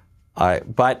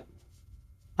 But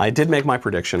I did make my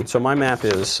prediction. So my map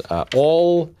is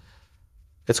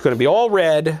it's going to be all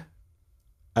red,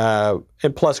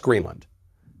 and plus Greenland.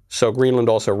 So Greenland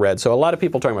also red. So a lot of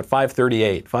people talking about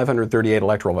 538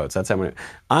 electoral votes. That's how many.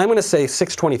 I'm going to say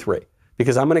 623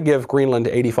 because I'm going to give Greenland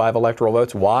 85 electoral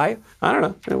votes. Why? I don't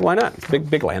know. Why not? It's a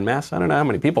big landmass. I don't know how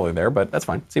many people are there, but that's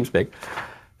fine. Seems big.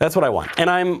 That's what I want. And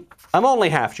I'm only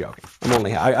half joking.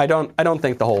 I don't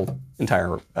think the whole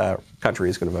entire country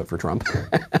is going to vote for Trump.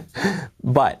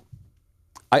 But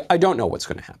I don't know what's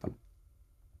going to happen.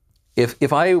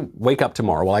 If I wake up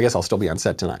tomorrow, well, I guess I'll still be on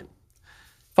set tonight.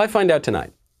 If I find out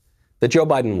tonight that Joe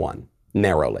Biden won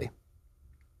narrowly,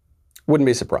 wouldn't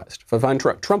be surprised. If I find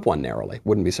Trump won narrowly,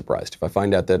 wouldn't be surprised. If I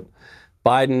find out that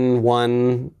Biden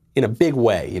won in a big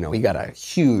way, he got a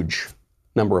huge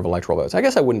number of electoral votes, I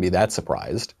guess I wouldn't be that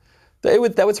surprised. That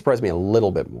would surprise me a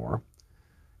little bit more.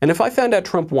 And if I found out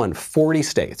Trump won 40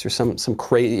 states or some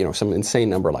crazy, some insane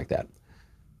number like that,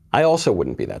 I also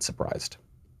wouldn't be that surprised.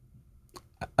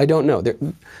 I don't know.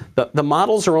 The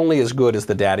models are only as good as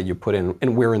the data you put in,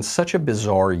 and we're in such a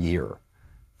bizarre year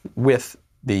with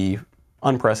the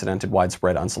unprecedented,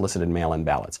 widespread, unsolicited mail-in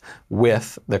ballots,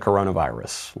 with the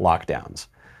coronavirus lockdowns.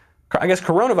 I guess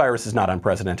coronavirus is not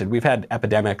unprecedented. We've had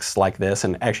epidemics like this,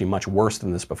 and actually much worse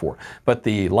than this before. But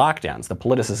the lockdowns, the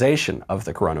politicization of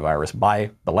the coronavirus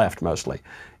by the left mostly,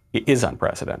 is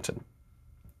unprecedented.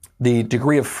 The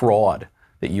degree of fraud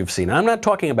that you've seen. And I'm not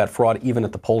talking about fraud even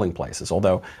at the polling places,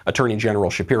 although Attorney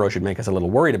General Shapiro should make us a little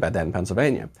worried about that in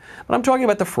Pennsylvania. But I'm talking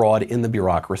about the fraud in the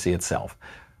bureaucracy itself.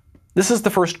 This is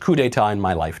the first coup d'etat in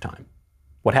my lifetime.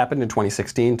 What happened in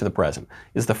 2016 to the present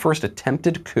is the first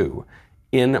attempted coup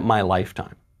in my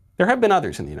lifetime. There have been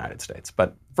others in the United States,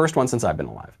 but first one since I've been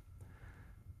alive.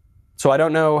 So I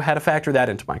don't know how to factor that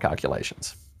into my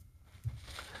calculations.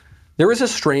 There is a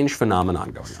strange phenomenon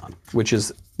going on, which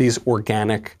is these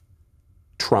organic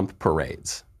Trump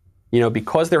parades.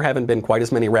 Because there haven't been quite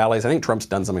as many rallies. I think Trump's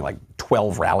done something like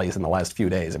 12 rallies in the last few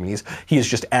days. I mean, he's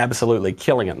just absolutely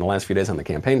killing it in the last few days on the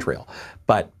campaign trail.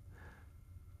 But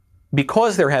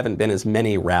because there haven't been as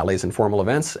many rallies and formal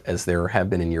events as there have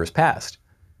been in years past,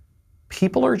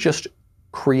 people are just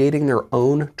creating their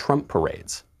own Trump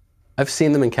parades. I've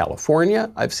seen them in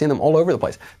California. I've seen them all over the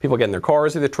place. People get in their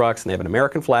cars or their trucks, and they have an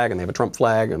American flag, and they have a Trump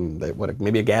flag, and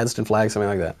maybe a Gadsden flag, something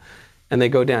like that. And they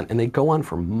go down, and they go on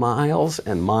for miles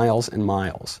and miles and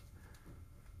miles.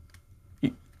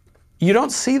 You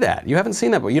don't see that. You haven't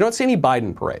seen that, but you don't see any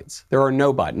Biden parades. There are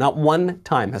no Biden. Not one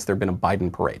time has there been a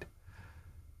Biden parade.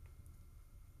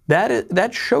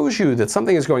 That shows you that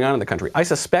something is going on in the country. I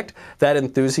suspect that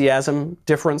enthusiasm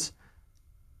difference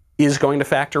is going to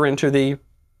factor into the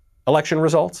election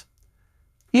results,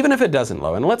 even if it doesn't,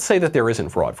 though. And let's say that there isn't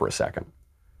fraud for a second.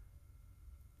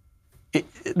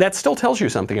 That still tells you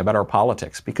something about our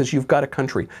politics, because you've got a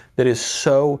country that is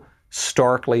so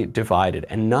starkly divided,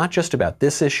 and not just about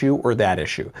this issue or that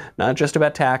issue, not just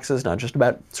about taxes, not just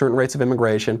about certain rates of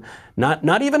immigration,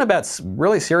 not even about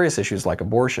really serious issues like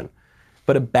abortion,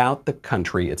 but about the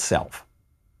country itself.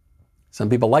 Some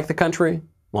people like the country,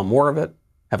 want more of it,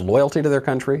 have loyalty to their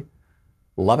country,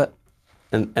 love it,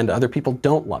 and other people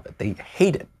don't love it. They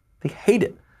hate it. They hate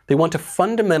it. They want to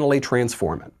fundamentally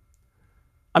transform it.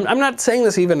 I'm not saying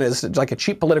this even as like a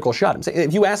cheap political shot. I'm saying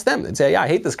if you ask them, they'd say, yeah, I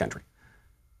hate this country.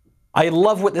 I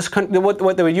love what this country,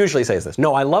 what they would usually say is this: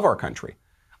 no, I love our country.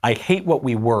 I hate what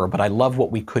we were, but I love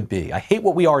what we could be. I hate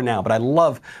what we are now, but I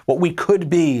love what we could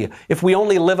be if we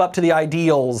only live up to the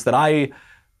ideals that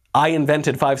I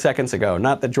invented 5 seconds ago.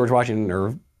 Not that George Washington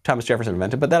or Thomas Jefferson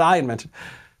invented, but that I invented.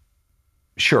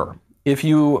 Sure, if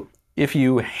you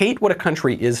hate what a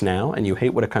country is now, and you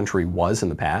hate what a country was in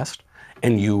the past,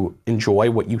 and you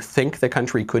enjoy what you think the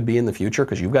country could be in the future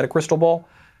because you've got a crystal ball,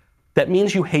 that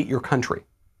means you hate your country.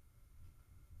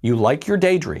 You like your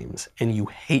daydreams, and you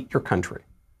hate your country.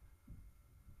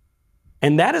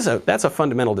 And that's a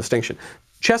fundamental distinction.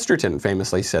 Chesterton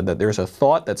famously said that there's a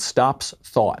thought that stops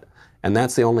thought, and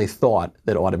that's the only thought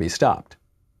that ought to be stopped.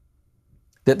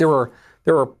 That there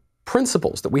are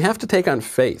principles that we have to take on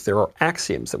faith. There are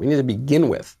axioms that we need to begin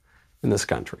with in this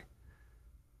country,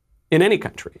 in any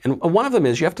country. And one of them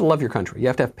is you have to love your country. You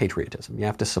have to have patriotism. You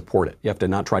have to support it. You have to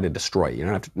not try to destroy it. You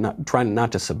don't have to try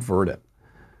not to subvert it.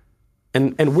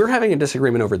 And we're having a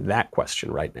disagreement over that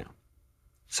question right now.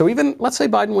 So even, let's say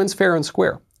Biden wins fair and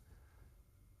square.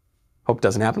 Hope it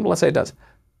doesn't happen, but let's say it does.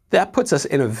 That puts us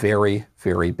in a very,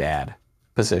 very bad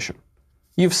position.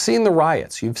 You've seen the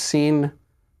riots. You've seen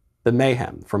the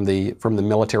mayhem from the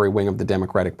military wing of the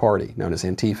Democratic Party, known as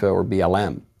Antifa or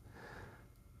BLM.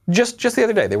 Just the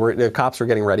other day, the cops were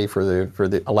getting ready for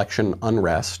the election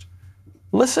unrest.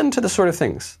 Listen to the sort of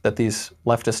things that these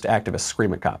leftist activists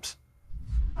scream at cops.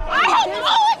 I hope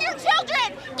all of your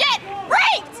children get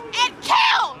raped and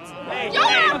killed!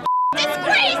 You're a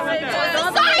disgrace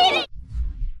to society!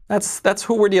 That's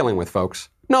who we're dealing with, folks.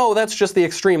 No, that's just the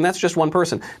extreme. That's just one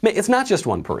person. It's not just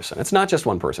one person. It's not just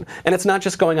one person. And it's not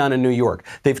just going on in New York.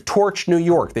 They've torched New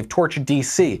York. They've torched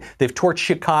D.C. They've torched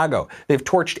Chicago. They've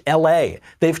torched L.A.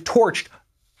 They've torched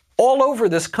all over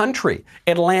this country.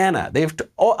 Atlanta. They've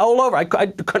all over.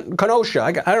 Kenosha.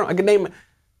 I can name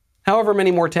however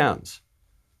many more towns.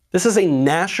 This is a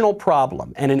national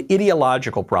problem and an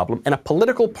ideological problem and a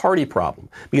political party problem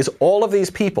because all of these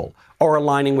people are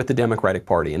aligning with the Democratic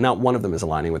Party and not one of them is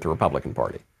aligning with the Republican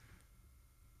Party.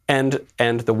 And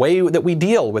the way that we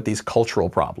deal with these cultural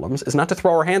problems is not to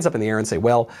throw our hands up in the air and say,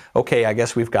 well, okay, I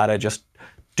guess we've got to just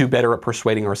do better at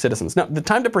persuading our citizens. No, the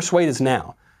time to persuade is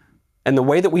now. And the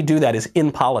way that we do that is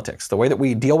in politics. The way that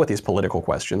we deal with these political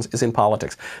questions is in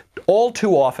politics. All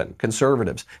too often,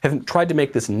 conservatives have tried to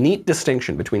make this neat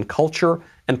distinction between culture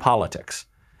and politics.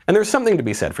 And there's something to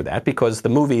be said for that because the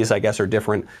movies, I guess, are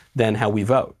different than how we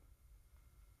vote.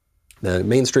 The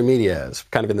mainstream media is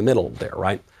kind of in the middle there,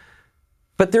 right?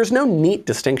 But there's no neat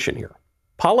distinction here.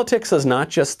 Politics is not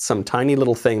just some tiny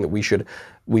little thing that we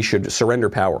should surrender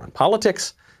power on.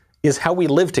 Politics is how we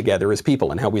live together as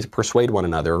people and how we persuade one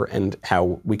another and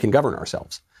how we can govern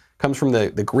ourselves. It comes from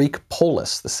the Greek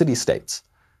polis, the city-states,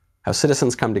 how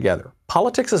citizens come together.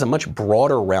 Politics is a much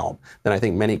broader realm than I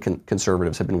think many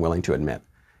conservatives have been willing to admit.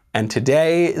 And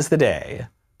today is the day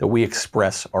that we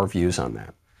express our views on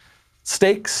that.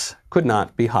 Stakes could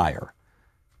not be higher.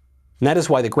 And that is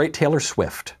why the great Taylor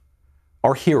Swift,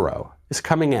 our hero, is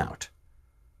coming out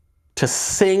to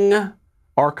sing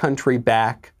our country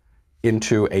back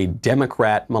into a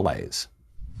Democrat malaise.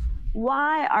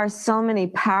 Why are so many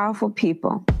powerful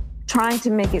people trying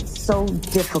to make it so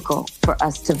difficult for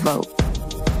us to vote?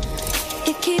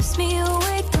 It keeps me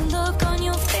awake, the look on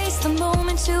your face, the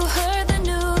moment you heard the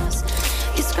news.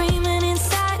 You're screaming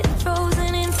inside and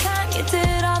frozen in time. You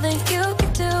did all that you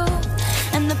could do.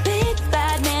 And the big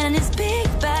bad man and his big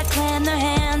bad clan, their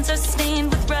hands are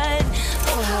stained with red.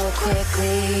 Oh, how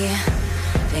quickly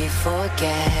they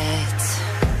forget.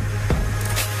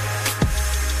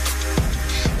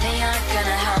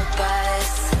 Gonna help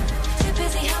us. Too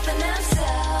busy helping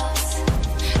themselves.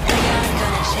 They aren't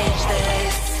gonna change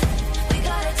this. We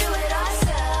gotta do it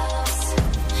ourselves.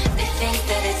 They think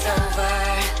that it's over,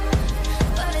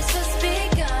 but it's just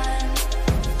begun.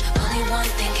 Only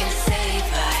one thing can save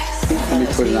us. Let me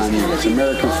put it on you. It's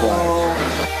American flag.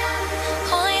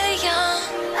 Only the young.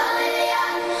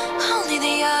 Only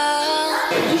the young.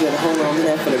 You gotta hold on to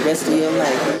that for the rest of your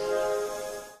life.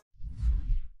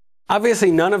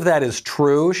 Obviously, none of that is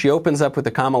true. She opens up with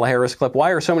the Kamala Harris clip.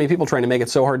 Why are so many people trying to make it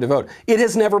so hard to vote? It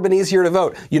has never been easier to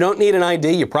vote. You don't need an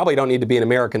ID. You probably don't need to be an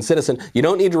American citizen. You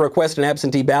don't need to request an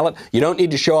absentee ballot. You don't need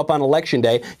to show up on Election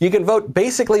Day. You can vote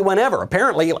basically whenever,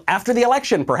 apparently after the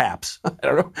election, perhaps, I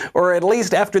don't know, or at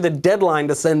least after the deadline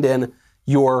to send in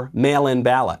your mail-in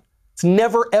ballot. It's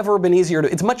never, ever been easier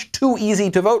to, it's much too easy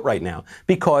to vote right now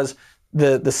because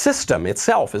the system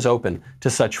itself is open to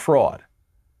such fraud.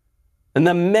 And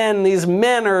these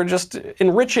men are just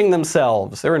enriching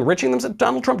themselves. They're enriching themselves.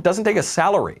 Donald Trump doesn't take a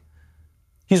salary.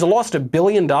 He's lost $1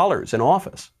 billion in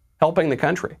office, helping the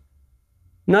country.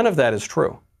 None of that is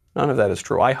true. None of that is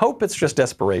true. I hope it's just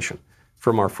desperation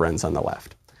from our friends on the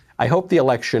left. I hope the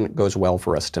election goes well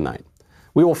for us tonight.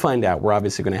 We will find out. We're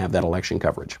obviously going to have that election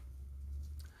coverage.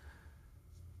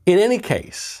 In any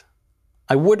case,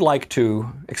 I would like to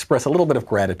express a little bit of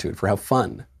gratitude for how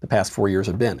fun the past 4 years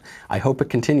have been. I hope it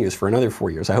continues for another 4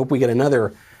 years. I hope we get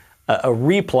another a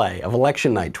replay of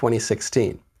Election Night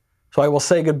 2016. So I will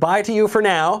say goodbye to you for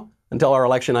now until our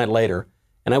election night later,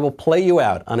 and I will play you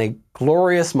out on a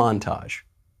glorious montage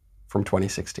from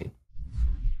 2016.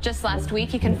 Just last week,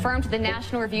 he confirmed to the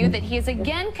National Review that he is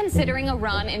again considering a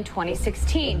run in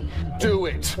 2016. Do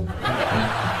it. Do it.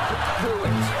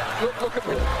 Look at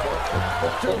me.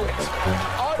 Do it.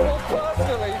 I will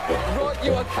personally write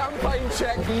you a campaign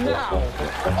check now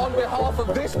on behalf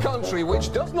of this country,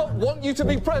 which does not want you to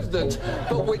be president,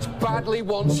 but which badly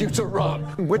wants you to run.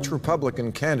 Which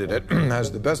Republican candidate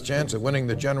has the best chance of winning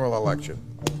the general election?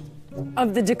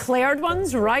 Of the declared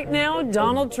ones, right now,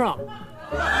 Donald Trump.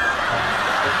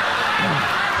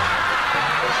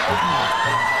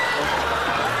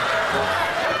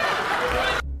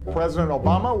 President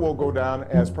Obama will go down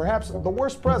as perhaps the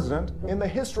worst president in the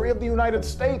history of the United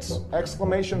States!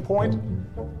 Exclamation point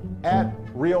at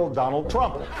real Donald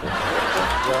Trump.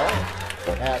 Well,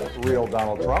 at real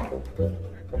Donald Trump,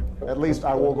 at least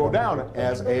I will go down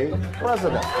as a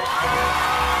president.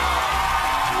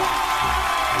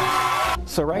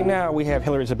 So right now we have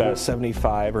Hillary's about a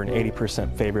 75 or an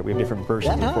 80% favorite. We have different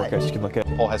versions of the forecast you can look at.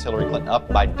 The poll has Hillary Clinton up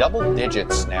by double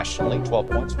digits nationally, 12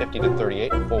 points, 50 to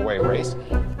 38, a four-way race.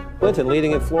 Clinton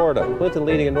leading in Florida, Clinton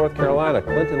leading in North Carolina,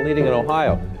 Clinton leading in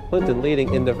Ohio, Clinton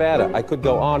leading in Nevada. I could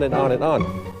go on and on and on.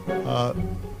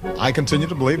 I continue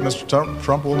to believe Mr.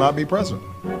 Trump will not be president.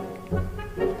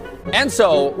 And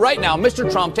so, right now,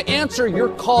 Mr. Trump, to answer your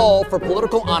call for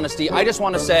political honesty, I just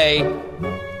want to say,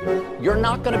 you're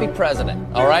not going to be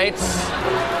president, all right?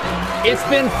 It's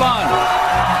been fun.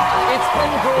 It's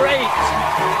been great.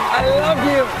 I love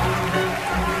you.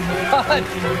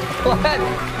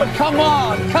 But come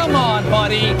on,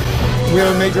 buddy. We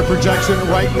have a major projection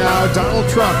right now. Donald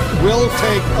Trump will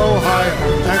take Ohio.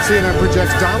 And CNN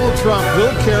projects Donald Trump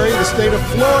will carry the state of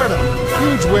Florida.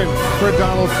 Huge win for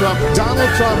Donald Trump. Donald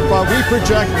Trump, we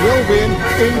project, will win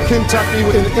in Kentucky,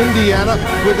 in Indiana,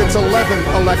 with its 11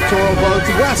 electoral votes.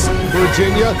 West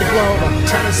Virginia, Oklahoma,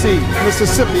 Tennessee,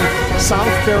 Mississippi,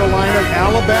 South Carolina,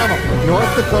 Alabama,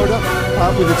 North Dakota,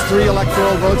 with its 3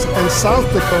 electoral votes, and South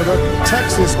Dakota,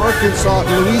 Texas, Arkansas,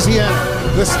 Louisiana,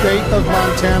 the state of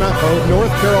Montana,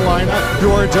 North Carolina,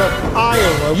 Georgia,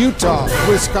 Iowa, Utah,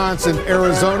 Wisconsin,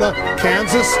 Arizona,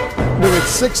 Kansas with its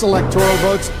 6 electoral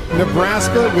votes,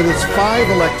 Nebraska with its 5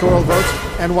 electoral votes,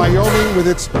 and Wyoming with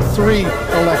its 3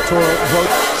 electoral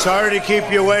votes. Sorry to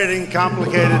keep you waiting.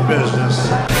 Complicated business.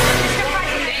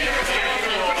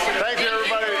 Thank you,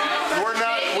 everybody.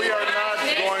 We are not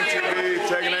going to be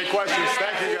taking any questions.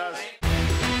 Thank you, guys.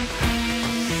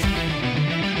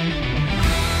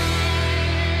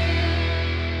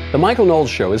 The Michael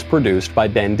Knowles Show is produced by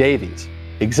Ben Davies.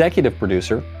 Executive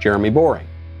producer, Jeremy Boring.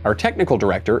 Our technical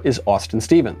director is Austin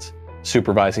Stevens.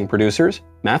 Supervising producers,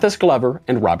 Mathis Glover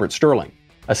and Robert Sterling.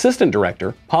 Assistant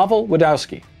director, Pavel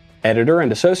Wadowski. Editor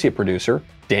and associate producer,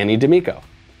 Danny D'Amico.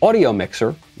 Audio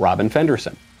mixer, Robin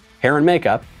Fenderson. Hair and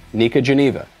makeup, Nika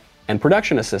Geneva. And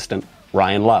production assistant,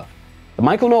 Ryan Love. The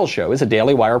Michael Knowles Show is a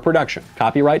Daily Wire production.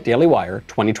 Copyright Daily Wire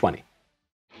 2020.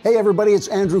 Hey everybody, it's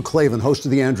Andrew Klavan, host of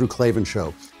The Andrew Klavan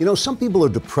Show. You know, some people are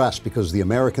depressed because the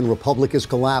American Republic is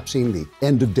collapsing, the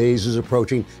end of days is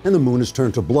approaching, and the moon has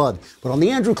turned to blood. But on The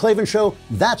Andrew Klavan Show,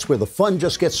 that's where the fun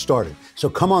just gets started. So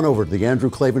come on over to The Andrew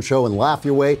Klavan Show and laugh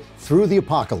your way through the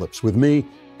apocalypse with me,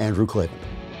 Andrew Klavan.